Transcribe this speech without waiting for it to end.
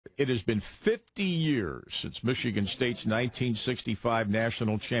It has been 50 years since Michigan State's 1965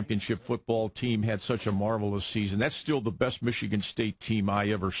 national championship football team had such a marvelous season. That's still the best Michigan State team I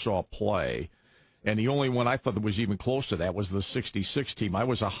ever saw play. And the only one I thought that was even close to that was the 66 team. I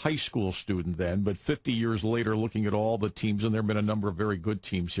was a high school student then, but 50 years later, looking at all the teams, and there have been a number of very good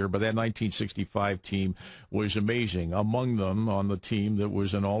teams here, but that 1965 team was amazing. Among them, on the team, that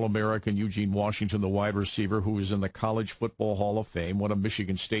was an All-American Eugene Washington, the wide receiver, who is in the College Football Hall of Fame, one of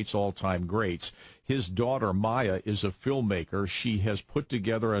Michigan State's all-time greats. His daughter, Maya, is a filmmaker. She has put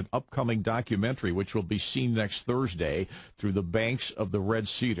together an upcoming documentary, which will be seen next Thursday through the banks of the Red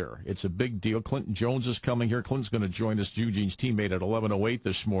Cedar. It's a big deal. Clinton Jones is coming here. Clinton's going to join us, Eugene's teammate, at 11:08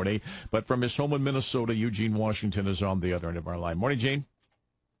 this morning. But from his home in Minnesota, Eugene Washington is on the other end of our line. Morning, Gene.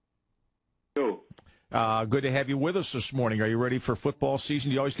 Good to have you with us this morning. Are you ready for football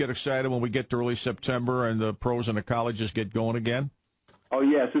season? You always get excited when we get to early September and the pros and the colleges get going again? Oh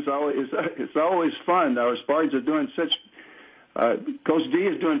yes, it's always fun. Our Spartans are doing such. Coach D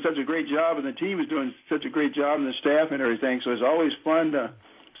is doing such a great job, and the team is doing such a great job, and the staff and everything. So it's always fun to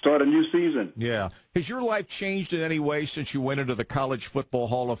start a new season. Yeah. Has your life changed in any way since you went into the College Football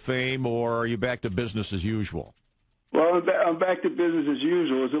Hall of Fame, or are you back to business as usual? Well, I'm back to business as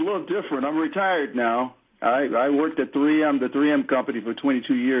usual. It's a little different. I'm retired now. I worked at 3M, the 3M company, for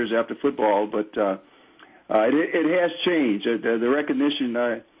 22 years after football, but. It has changed. The recognition,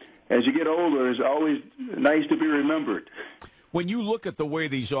 as you get older, is always nice to be remembered. When you look at the way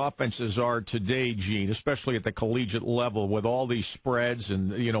these offenses are today, Gene, especially at the collegiate level, with all these spreads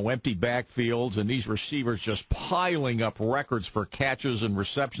and, empty backfields and these receivers just piling up records for catches and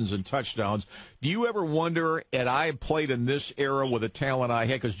receptions and touchdowns, do you ever wonder, and I played in this era with the talent I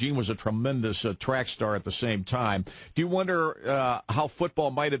had, because Gene was a tremendous track star at the same time, do you wonder how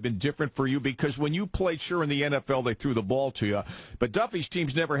football might have been different for you? Because when you played, sure, in the NFL, they threw the ball to you, but Duffy's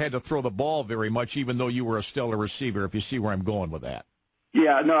teams never had to throw the ball very much, even though you were a stellar receiver, if you see where I'm going with that.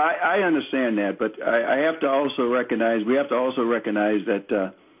 Yeah, no, I understand that, but I have to also recognize, we have to also recognize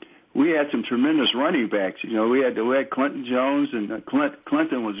that we had some tremendous running backs. We had Clinton Jones, and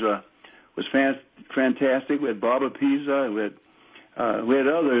Clinton was fantastic. We had Baba Pisa, we had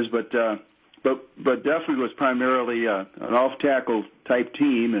others, but definitely was primarily an off-tackle type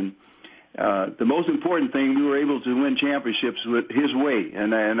team, and the most important thing, we were able to win championships with his way,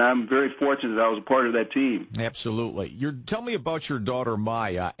 and I'm very fortunate that I was a part of that team. Absolutely. Tell me about your daughter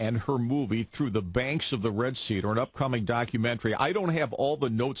Maya and her movie, Through the Banks of the Red Cedar, an upcoming documentary. I don't have all the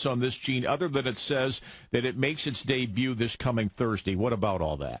notes on this, Gene, other than it says that it makes its debut this coming Thursday. What about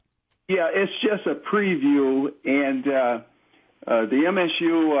all that? Yeah, it's just a preview, and the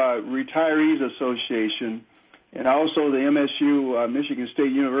MSU Retirees Association, and also the MSU, Michigan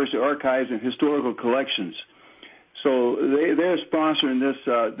State University Archives and Historical Collections. So they're sponsoring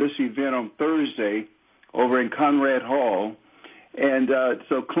this event on Thursday over in Conrad Hall. And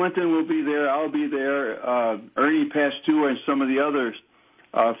so Clinton will be there, I'll be there, Ernie Pasteur and some of the others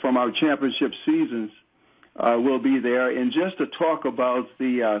from our championship seasons will be there. And just to talk about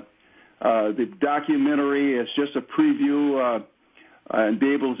the documentary, it's just a preview, and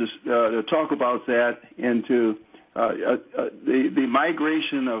be able to talk about that and to the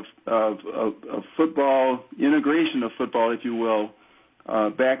migration of football, integration of football, if you will,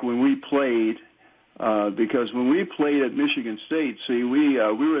 back when we played. Because when we played at Michigan State, see, we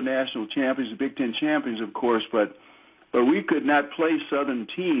were national champions, Big Ten champions, of course, but we could not play Southern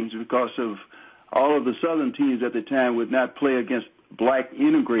teams because of all of the Southern teams at the time would not play against black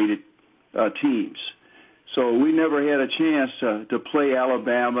integrated teams. So we never had a chance to play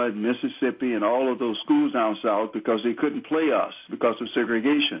Alabama and Mississippi and all of those schools down south because they couldn't play us because of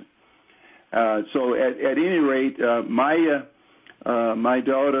segregation. So at any rate, my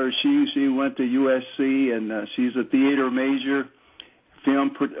daughter, she went to USC, and she's a theater major, film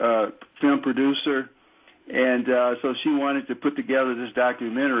producer, and so she wanted to put together this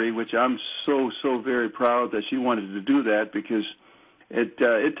documentary, which I'm so very proud that she wanted to do that, because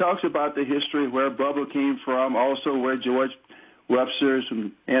it talks about the history, where Bubba came from, also where George Webster is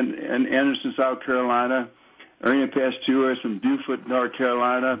from and Anderson, South Carolina, Ernie Pasteur is from Beaufort, North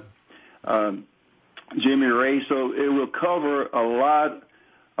Carolina, Jimmy Ray. So it will cover a lot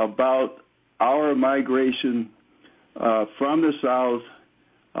about our migration from the South,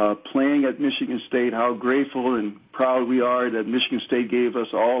 playing at Michigan State, how grateful and proud we are that Michigan State gave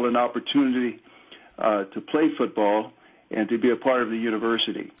us all an opportunity to play football and to be a part of the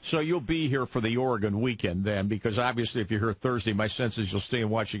university. So you'll be here for the Oregon weekend then, because obviously if you're here Thursday, my sense is you'll stay and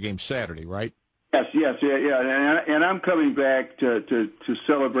watch the game Saturday, right? Yes, and I'm coming back to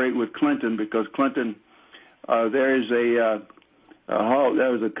celebrate with Clinton, because Clinton, there is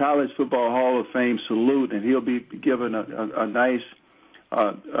That was a College Football Hall of Fame salute, and he'll be given a nice,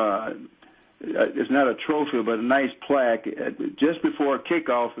 it's not a trophy, but a nice plaque just before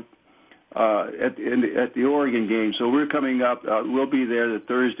kickoff at the Oregon game. So we're coming up. We'll be there the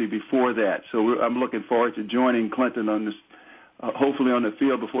Thursday before that. So I'm looking forward to joining Clinton on this, hopefully on the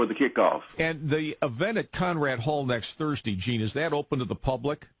field before the kickoff. And the event at Conrad Hall next Thursday, Gene, is that open to the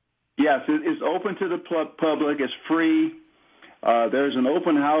public? Yes, it's open to the public. It's free. There's an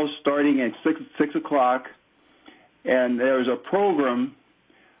open house starting at 6 o'clock, and there's a program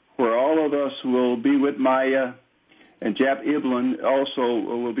where all of us will be with Maya, and Jap Iblin also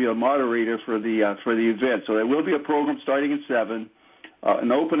will be a moderator for the event. So there will be a program starting at 7,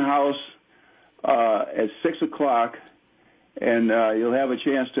 an open house at 6 o'clock, and you'll have a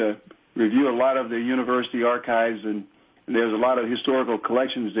chance to review a lot of the university archives, and there's a lot of historical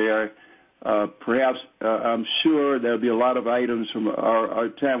collections there. Perhaps, I'm sure there'll be a lot of items from our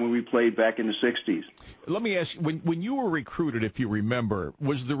time when we played back in the 60s. Let me ask you, when you were recruited, if you remember,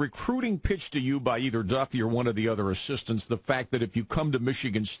 was the recruiting pitched to you by either Duffy or one of the other assistants, the fact that if you come to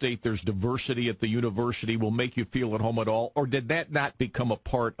Michigan State, there's diversity at the university will make you feel at home at all, or did that not become a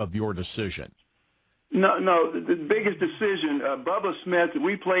part of your decision? No, the biggest decision, Bubba Smith,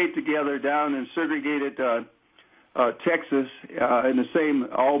 we played together down in segregated Texas in the same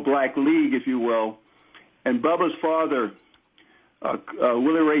all-black league, if you will, and Bubba's father,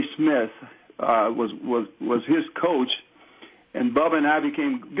 Willie Ray Smith, was his coach, and Bubba and I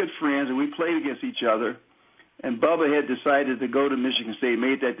became good friends, and we played against each other. And Bubba had decided to go to Michigan State,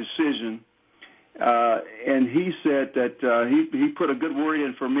 made that decision, and he said that he put a good word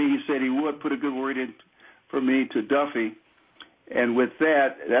in for me. He said he would put a good word in for me to Duffy, and with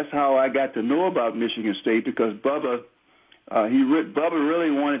that, that's how I got to know about Michigan State, because Bubba really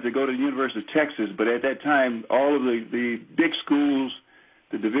wanted to go to the University of Texas, but at that time, all of the big schools,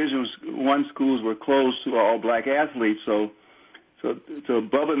 the Division I schools, were closed to all black athletes. So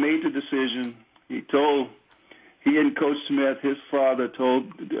Bubba made the decision. He and Coach Smith, his father,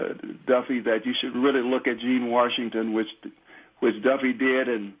 told Duffy that you should really look at Gene Washington, which Duffy did,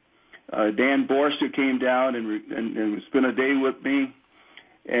 and Dan Borster came down and spent a day with me,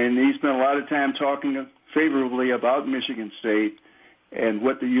 and he spent a lot of time talking favorably about Michigan State and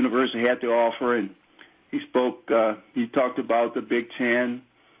what the university had to offer, and he talked about the Big Ten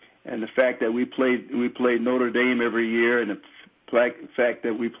and the fact that we played Notre Dame every year, and the fact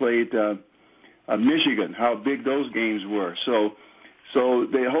that we played Michigan, how big those games were. So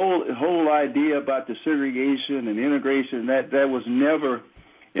the whole idea about the segregation and integration, that was never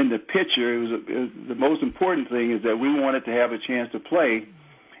in the picture. It was the most important thing is that we wanted to have a chance to play,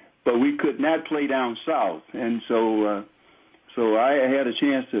 but we could not play down south, and so I had a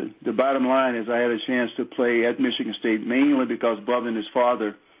chance to. The bottom line is I had a chance to play at Michigan State mainly because Bubba and his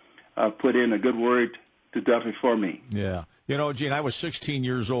father put in a good word to Duffy for me. Yeah. You know, Gene, I was 16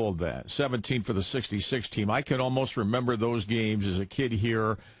 years old then, 17 for the 66 team. I can almost remember those games as a kid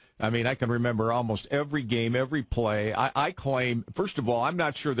here. I mean, I can remember almost every game, every play. I claim, first of all, I'm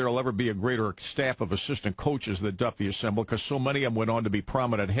not sure there will ever be a greater staff of assistant coaches that Duffy assembled, because so many of them went on to be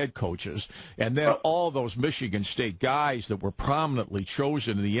prominent head coaches. And then all those Michigan State guys that were prominently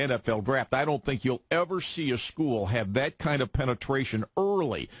chosen in the NFL draft. I don't think you'll ever see a school have that kind of penetration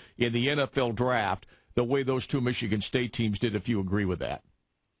early in the NFL draft the way those two Michigan State teams did, if you agree with that.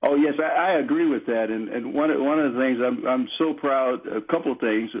 Oh, yes, I agree with that. And one of the things I'm so proud, a couple of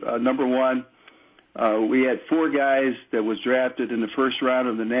things. Number one, we had 4 guys that was drafted in the first round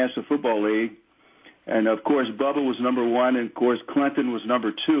of the National Football League. And, of course, Bubba was number 1, and, of course, Clinton was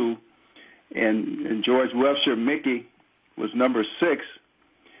number 2. And George Webster Mickey was number 6.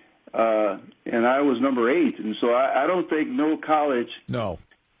 And I was number 8. And so I don't think no college never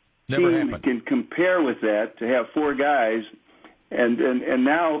team happened. Can compare with that, to have 4 guys. And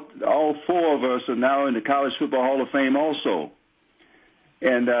now all 4 of us are now in the College Football Hall of Fame also,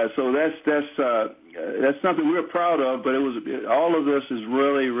 and so that's something we're proud of. But all of this is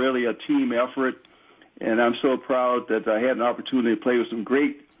really a team effort, and I'm so proud that I had an opportunity to play with some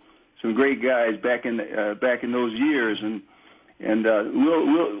great guys back in those years, and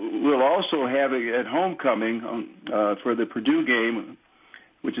we'll also have it at homecoming for the Purdue game,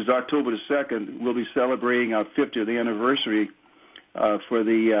 which is October the 2nd. We'll be celebrating our 50th anniversary. For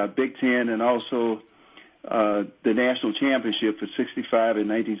the Big Ten, and also the national championship for 65 and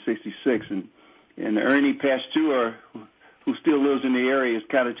 1966. And Ernie Pasteur, who still lives in the area, is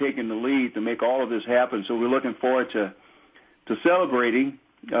kind of taking the lead to make all of this happen. So we're looking forward to celebrating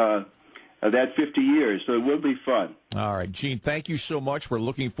that 50 years. So it will be fun. All right, Gene, thank you so much. We're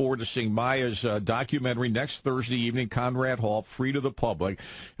looking forward to seeing Maya's documentary next Thursday evening, Conrad Hall, free to the public.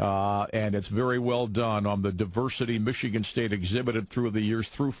 And it's very well done on the diversity Michigan State exhibited through the years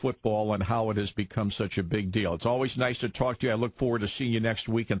through football and how it has become such a big deal. It's always nice to talk to you. I look forward to seeing you next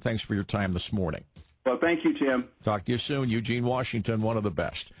week, and thanks for your time this morning. Well, thank you, Tim. Talk to you soon. Eugene Washington, one of the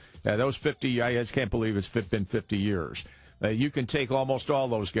best. Those 50, I just can't believe it's been 50 years. You can take almost all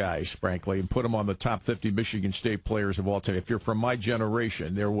those guys, frankly, and put them on the top 50 Michigan State players of all time. If you're from my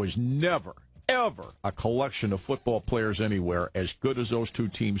generation, there was never, ever a collection of football players anywhere as good as those two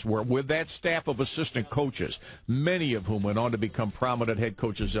teams were, with that staff of assistant coaches, many of whom went on to become prominent head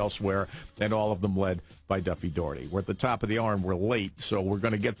coaches elsewhere, and all of them led by Duffy Daugherty. We're at the top of the hour, and we're late, so we're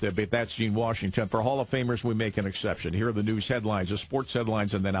going to get there, but that's Gene Washington. For Hall of Famers, we make an exception. Here are the news headlines, the sports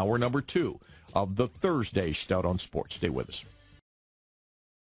headlines, and then hour number 2 of the Thursday Stout on Sports. Stay with us.